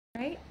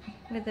right?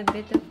 With a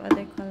bit of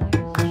other colors.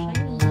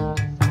 Shiny.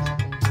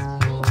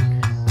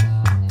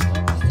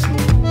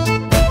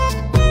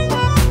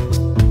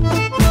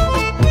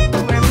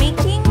 We're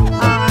making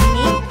a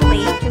neat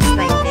plate just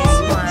like this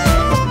one.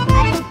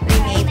 We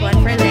made one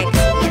for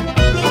Lexi and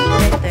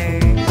glitter.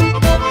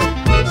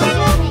 This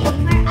one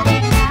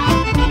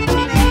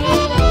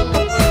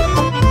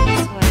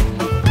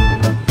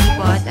we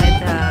bought at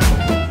the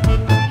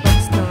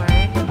bookstore.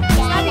 It's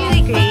not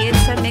really gray,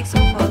 it's a mix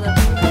of all of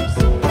colors.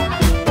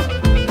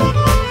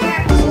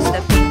 This is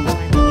the pink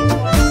one.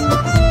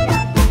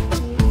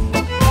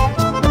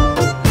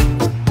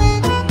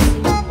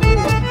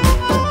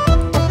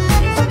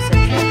 This was a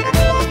trick I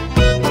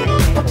learned when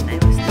I was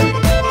little.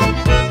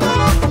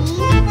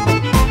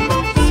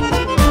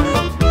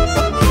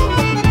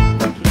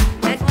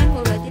 That one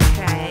we'll let it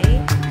try,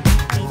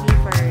 maybe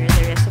for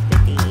the rest of the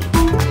day.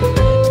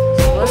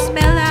 So we'll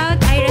spell out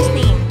Ira's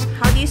name.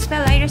 How do you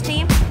spell Ira's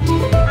name?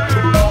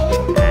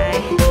 Hi.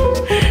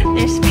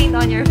 There's paint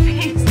on your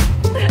face.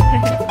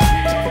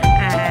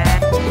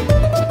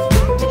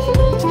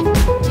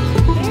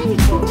 There you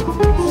go.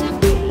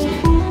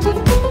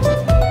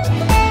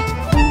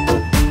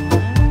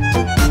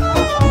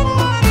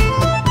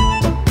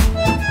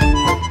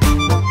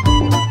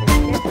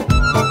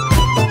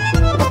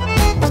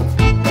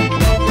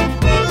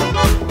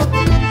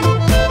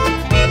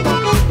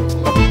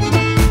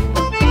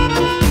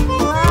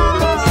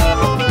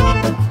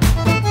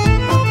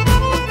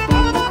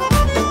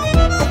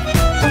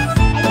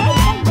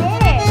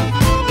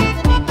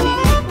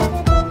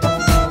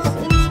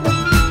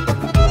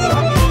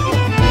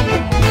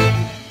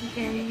 You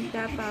can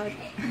tap out.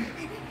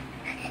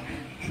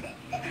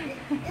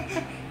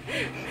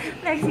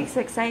 Lexi's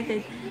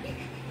excited.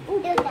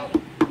 Ooh,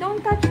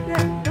 don't touch it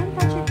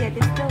yet.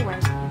 It's still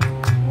wet.